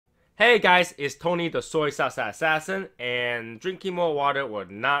Hey guys, it's Tony the Soy Sauce Assassin, and drinking more water will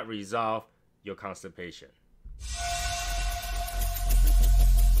not resolve your constipation.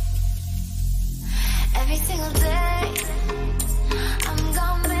 Every single day, I'm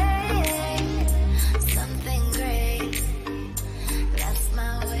gonna make something great. That's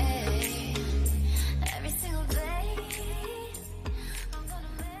my way. Every single day, I'm gonna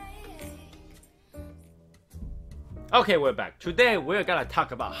make. Okay, we're back. Today we're gonna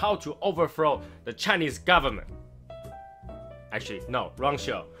talk about how to overthrow the Chinese government. Actually, no, wrong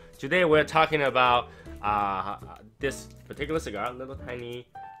show. Today we're talking about this particular cigar, little tiny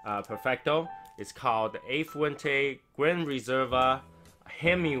Perfecto. It's called the Fuente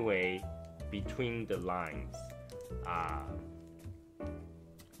Hemingway Between the Lines.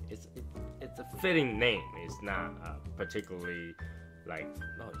 It's a fitting name. It's not particularly like,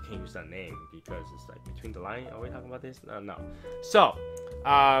 no, you can't use that name because it's like between the line. Are we talking about this? No. So,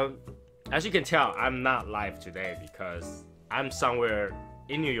 as you can tell, I'm not live today because I'm somewhere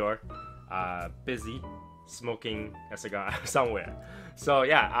in New York, busy smoking a cigar somewhere. So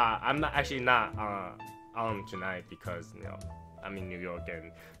yeah, I'm not on tonight because I'm in New York,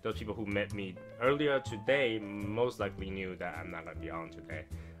 and those people who met me earlier today most likely knew that I'm not gonna be on today.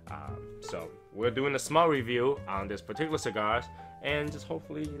 So we're doing a small review on this particular cigars, and just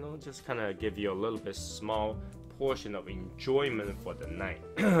hopefully just kind of give you a little bit small portion of enjoyment for the night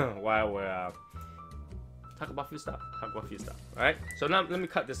while we're talk about a few stuff. All right. So now let me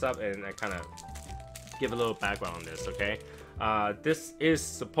cut this up and I kind of give a little background on this. Okay. This is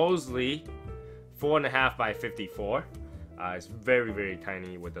supposedly 4.5 by 54. It's very, very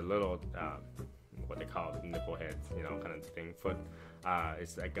tiny with a little what they call nipple heads, kind of thing, foot.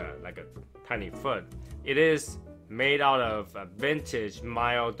 It's like a tiny foot. It is made out of a vintage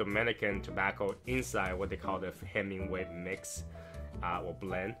mild Dominican tobacco inside what they call the Hemingway mix or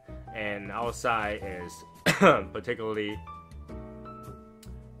blend, and outside is particularly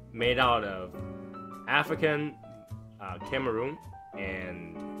made out of African Cameroon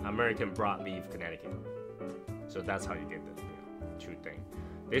and American broadleaf Connecticut. So that's how you get the true thing.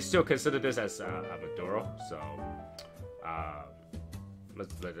 They still consider this as a Maduro, so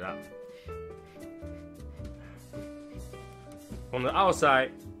let's split it up. From the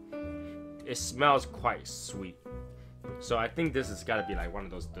outside, it smells quite sweet. So I think this has got to be like one of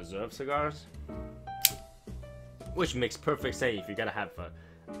those dessert cigars, which makes perfect sense if you gotta have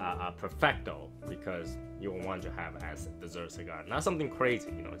a Perfecto, because you will want to have as a dessert cigar, not something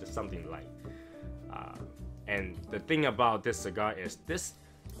crazy, just something light. And the thing about this cigar is this,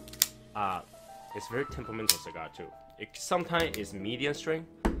 it's very temperamental cigar too. It sometimes is medium strength,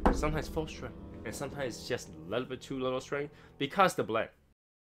 sometimes full strength, and sometimes it's just a little bit too little strength because the blend.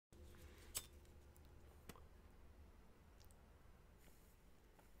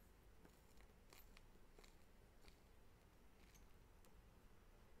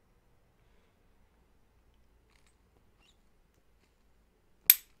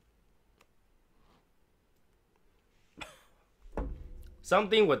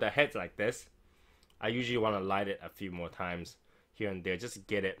 Something with the heads like this, I usually want to light it a few more times here and there, just to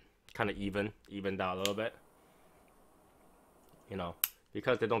get it kind of evened out a little bit,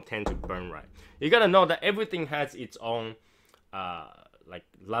 because they don't tend to burn right. You gotta know that everything has its own like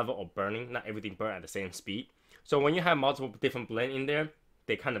level of burning. Not everything burn at the same speed. So when you have multiple different blend in there,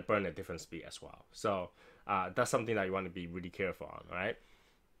 they kind of burn at different speed as well. So that's something that you want to be really careful on, right?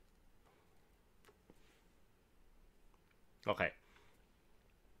 Okay.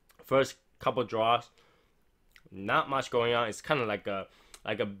 First couple draws, not much going on. It's kind of like a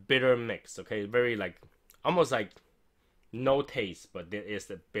bitter mix. Okay, very like almost like no taste, but there is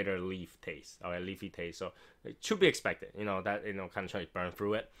the bitter leaf taste or a leafy taste. So it should be expected. That kind of try to burn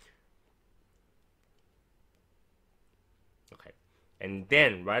through it. Okay, and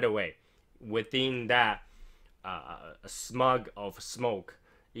then right away within that a smug of smoke,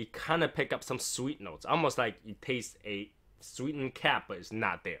 you kind of pick up some sweet notes, almost like you taste a sweetened cap, but it's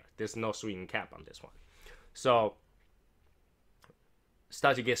not there. There's no sweetened cap on this one. So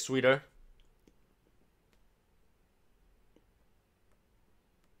start to get sweeter.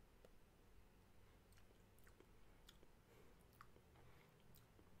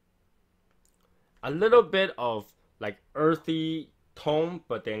 A little bit of like earthy tone,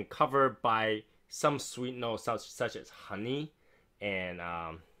 but then covered by some sweet notes such as honey, and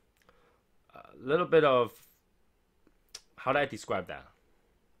a little bit of, how do I describe that?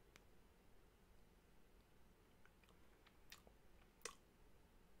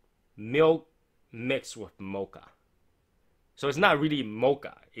 Milk mixed with mocha. So it's not really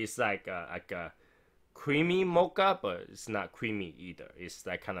mocha. It's like a creamy mocha, but it's not creamy either. It's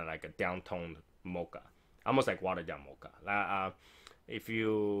like kind of like a down-toned mocha, almost like watered down mocha. If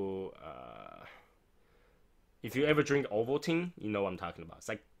you ever drink Ovaltine, you know what I'm talking about. It's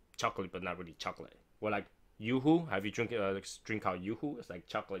like chocolate, but not really chocolate. Or like Yoo-hoo. Have you drink a drink called Yoo-hoo? It's like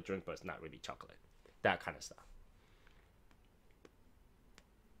chocolate drink, but it's not really chocolate. That kind of stuff.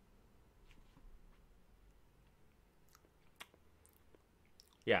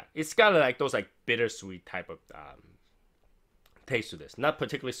 Yeah, it's got like those like bittersweet type of taste to this. Not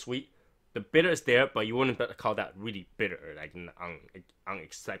particularly sweet. The bitter is there, but you wouldn't call that really bitter, like an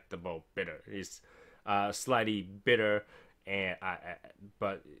unacceptable bitter. It's slightly bitter, and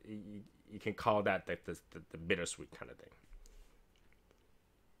but you can call that like the bittersweet kind of thing.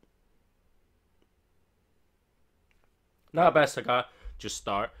 Not a bad cigar. Just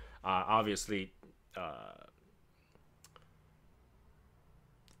start. Obviously,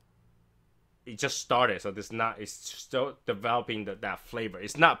 it just started, so it's still developing that flavor.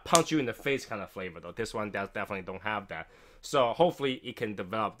 It's not punch you in the face kind of flavor though. This one does definitely don't have that. So hopefully it can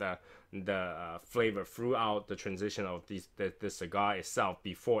develop the flavor throughout the transition of the cigar itself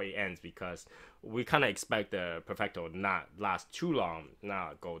before it ends, because we kind of expect the Perfecto not last too long,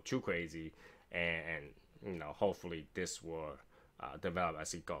 not go too crazy, and you know, hopefully this will develop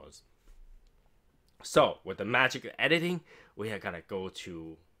as it goes. So with the magic of editing, we are gonna go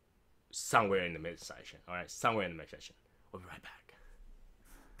to somewhere in the mid section. All right, somewhere in the mid section. We'll be right back.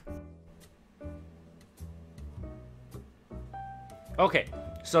 Okay,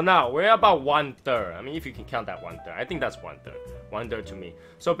 so now we're about 1/3. I mean, if you can count that 1/3, I think that's 1/3. 1/3 to me.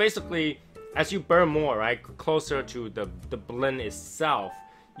 So basically, as you burn more, right, closer to the blend itself,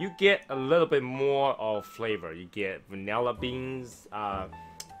 you get a little bit more of flavor. You get vanilla beans,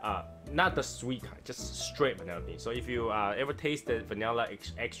 not the sweet kind, just straight vanilla beans. So if you ever tasted vanilla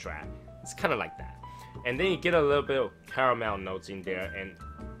extract, it's kind of like that. And then you get a little bit of caramel notes in there and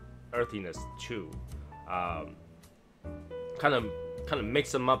earthiness too. Kind of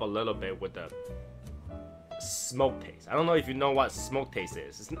mix them up a little bit with the smoke taste. I don't know if you know what smoke taste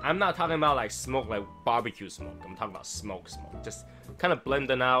is. I'm not talking about like smoke like barbecue smoke. I'm talking about smoke. Just kind of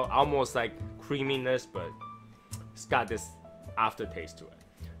blending out, almost like creaminess, but it's got this aftertaste to it.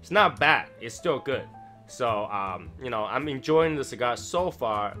 It's not bad. It's still good. So you know, I'm enjoying the cigar so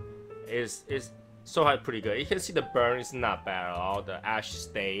far. It's so far pretty good. You can see the burn is not bad at all. The ash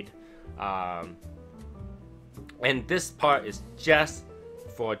stayed. And this part is just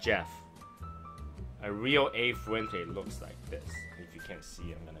for Jeff. A real A Fuente looks like this. If you can't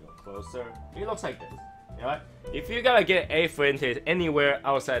see, I'm gonna go closer. It looks like this. You know what? If you gotta get A Fuentes anywhere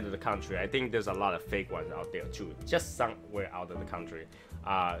outside of the country, I think there's a lot of fake ones out there too. Just somewhere out of the country.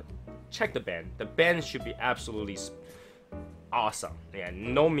 Check the band. The band should be absolutely awesome. Yeah,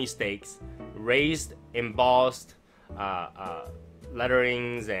 no mistakes. Raised, embossed,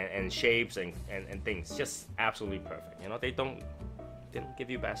 letterings and shapes and things. Just absolutely perfect. You know, they don't give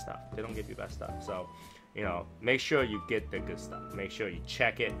you bad stuff. They don't give you bad stuff. So, you know, make sure you get the good stuff. Make sure you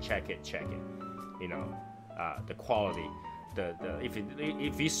check it. You know, the quality.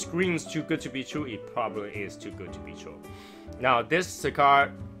 If it screams too good to be true, it probably is too good to be true. Now, this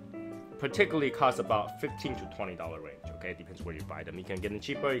cigar particularly costs about $15 to $20 range. Okay, depends where you buy them. You can get them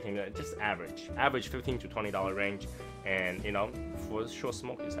cheaper. You can get just average $15 to $20 range. And you know, for short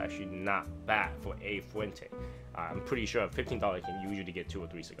smoke, it's actually not bad for A Fuente. I'm pretty sure $15 you can usually get 2 or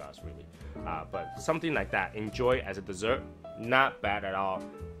 3 cigars really. But something like that, enjoy as a dessert, not bad at all.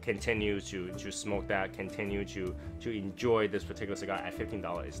 Continue to smoke that. Continue to enjoy this particular cigar at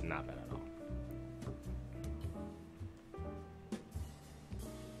 $15 is not bad at all.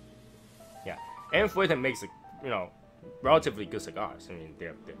 Yeah, and Fuente makes relatively good cigars. I mean,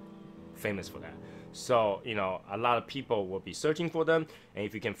 they're famous for that. So, you know, a lot of people will be searching for them, and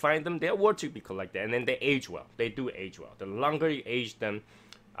if you can find them, they're worth to be collected. And then they age well. They do age well. The longer you age them,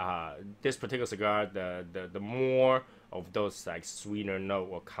 this particular cigar, the more of those like sweeter note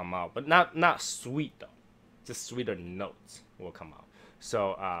will come out, but not sweet though. Just sweeter notes will come out.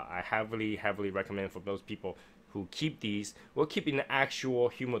 So I heavily recommend for those people who keep these. Will keep in the actual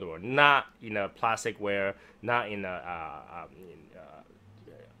humidor, not in a plasticware, not in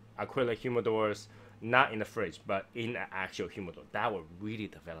acrylic humidors, not in the fridge, but in an actual humidor. That will really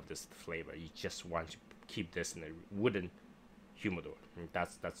develop this flavor. You just want to keep this in a wooden humidor. And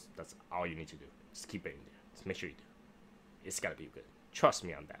that's all you need to do. Just keep it in there. Just make sure you do. It's gotta be good. Trust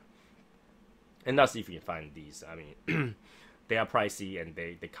me on that. And that's if you can find these. I mean, they are pricey and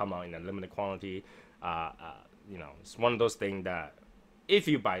they come out in a limited quantity. You know, it's one of those things that if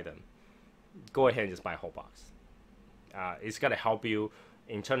you buy them, go ahead and just buy a whole box. It's gonna help you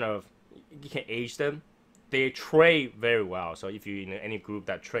in terms of you can age them they trade very well. So if you're in any group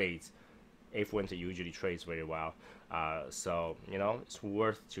that trades, A Fuente usually trades very well. So you know, it's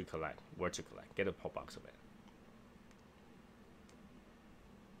worth to collect. Get a whole box of it.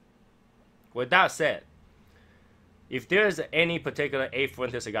 With that said, if there's any particular A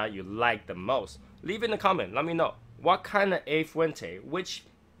Fuente cigar you like the most, leave in the comment. Let me know what kind of A Fuente, which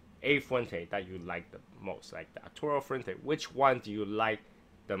A Fuente that you like the most, like the Arturo Fuente. Which one do you like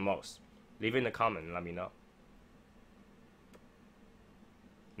the most? Leave in the comment and let me know.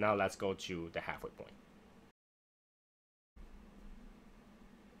 Now let's go to the halfway point.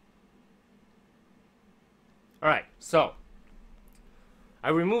 Alright, so I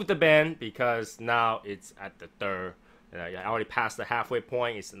removed the band because now it's at the third. I already passed the halfway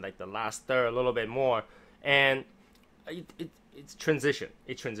point. It's in like the last third, a little bit more, and it's transition.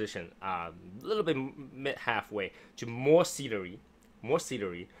 It transitioned a little bit mid halfway to more cedary,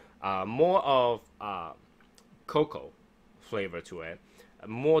 more of cocoa flavor to it,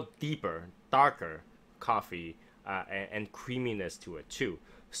 more deeper, darker coffee and creaminess to it too.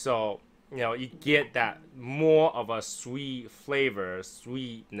 So you know, you get that more of a sweet flavor,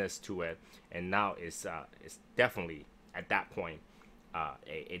 sweetness to it, and now it's definitely at that point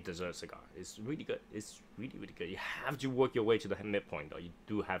a dessert cigar. It's really good. It's really good. You have to work your way to the midpoint though. You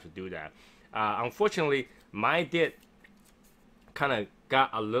do have to do that. Unfortunately, mine did kind of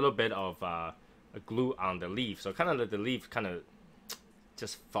got a little bit of a glue on the leaf, so kind of the leaf kind of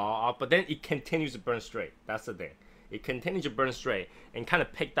just fall off, but then it continues to burn straight. That's the thing. It continued to burn straight and kind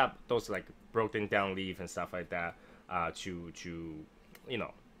of picked up those like broken down leaf and stuff like that to you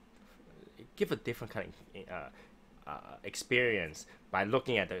know, give a different kind of experience by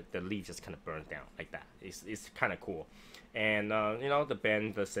looking at the leaf just kind of burnt down like that. It's kind of cool. And you know, the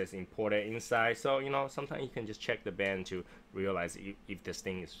band that says imported inside, so you know, sometimes you can just check the band to realize if this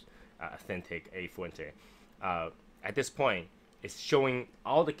thing is authentic A Fuente. At this point, it's showing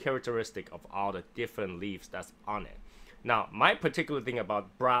all the characteristic of all the different leaves that's on it. Now, my particular thing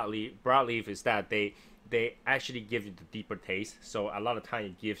about broadleaf is that they actually give you the deeper taste. So a lot of time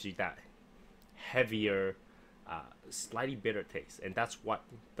it gives you that heavier, slightly bitter taste, and that's what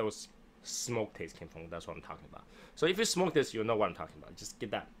those smoke taste came from. That's what I'm talking about. So if you smoke this, you'll know what I'm talking about. Just get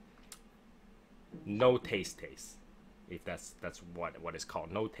that no taste, if that's what it's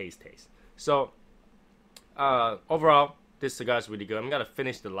called, no taste. So overall, this cigar is really good. I'm gonna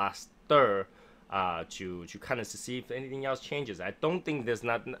finish the last third to kind of see if anything else changes. I don't think there's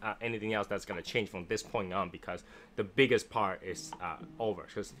not anything else that's gonna change from this point on, because the biggest part is over,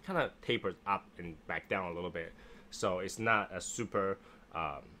 because it kind of tapers up and back down a little bit. So it's not a super,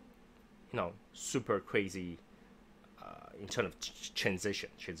 you know, super crazy in terms of transition.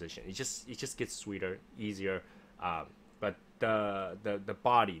 It just gets sweeter, easier, but the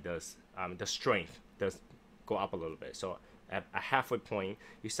body does, the strength does go up a little bit. So at a halfway point,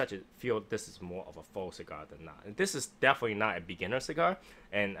 you start to feel this is more of a full cigar than not. And this is definitely not a beginner cigar,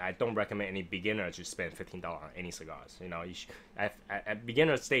 and I don't recommend any beginner to spend $15 on any cigars. You know, at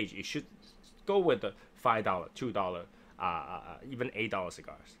beginner stage, you should go with the $5, $2, even $8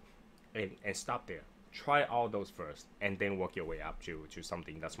 cigars, and stop there. Try all those first, and then work your way up to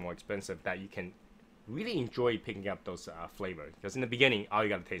something that's more expensive that you can really enjoy picking up those flavors. Because in the beginning, all you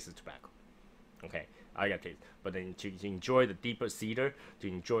gotta taste is tobacco. Okay, I got taste, but then to enjoy the deeper cedar, to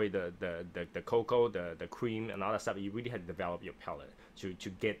enjoy the cocoa, the cream, and all that stuff, you really had to develop your palate to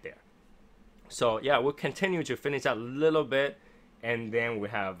get there. So yeah, we'll continue to finish out a little bit, and then we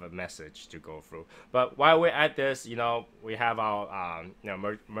have a message to go through. But while we're at this, you know, we have our you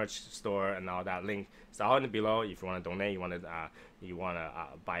know, merch store and all that. Link is all in the below. If you want to donate, you want to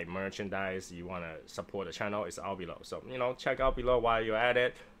buy merchandise, you want to support the channel, it's all below. So you know, check out below while you're at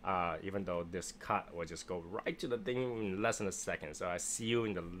it. Even though this cut will just go right to the thing in less than a second. So I see you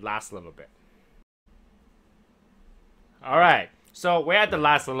in the last little bit. All right. So we're at the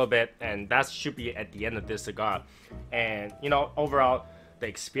last little bit, and that should be at the end of this cigar. And you know, overall, the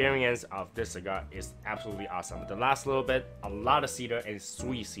experience of this cigar is absolutely awesome. The last little bit, a lot of cedar and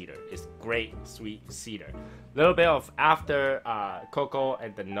sweet cedar. It's great sweet cedar. Little bit of after cocoa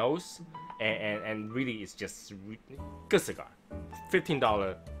at the nose, and really it's just good cigar.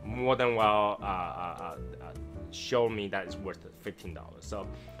 $15, more than well show me that it's worth $15. So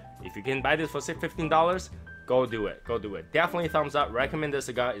if you can buy this for say $15, go do it. Definitely thumbs up. Recommend this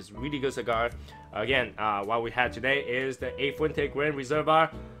cigar. It's really good cigar. Again, what we had today is the A Fuente Grand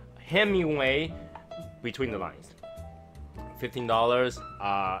Reserva Hemingway Between the Lines. $15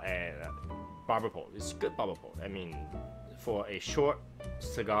 and barber pole. It's good barber pole. I mean, for a short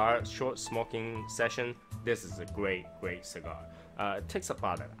cigar, short smoking session, this is a great cigar. It takes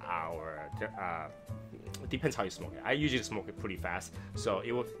about an hour, depends how you smoke it. I usually smoke it pretty fast, so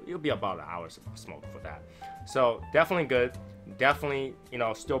it'll be about an hour's smoke for that. So definitely good. Definitely, you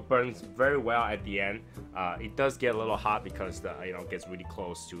know, still burns very well at the end. It does get a little hot because the gets really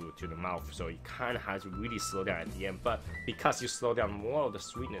close to the mouth, so you kind of has to really slow down at the end. But because you slow down, more of the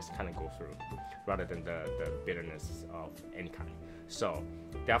sweetness kind of go through, rather than the bitterness of any kind. So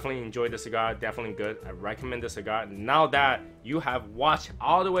definitely enjoy the cigar. Definitely good. I recommend the cigar. Now that you have watched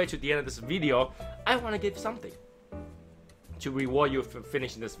all the way to the end of this video, I want to give something to reward you for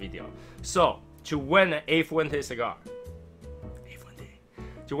finishing this video. So to win an A Fuente cigar.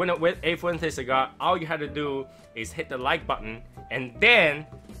 To win a Fuente cigar, all you have to do is hit the like button and then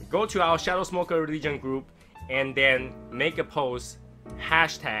go to our Shadow Smoker Legion group and then make a post,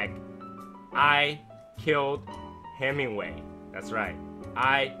 hashtag I killed Hemingway. That's right,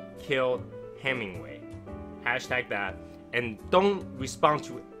 I killed Hemingway. Hashtag that, and don't respond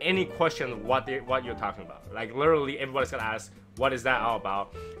to any question what you're talking about. Like literally everybody's gonna ask, what is that all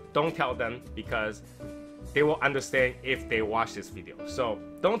about? Don't tell them, because they will understand if they watch this video. So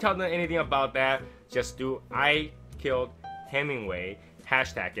don't tell them anything about that. Just do I killed Hemingway,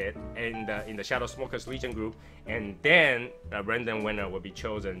 hashtag it in the Shadow Smokers Legion group, and then a random winner will be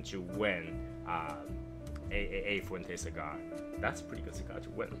chosen to win a Fuente cigar. That's a pretty good cigar to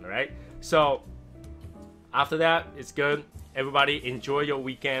win, right? So after that, it's good. Everybody enjoy your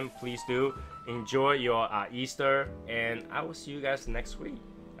weekend. Please do enjoy your Easter, and I will see you guys next week.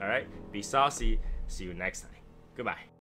 All right, be saucy. See you next time. Goodbye.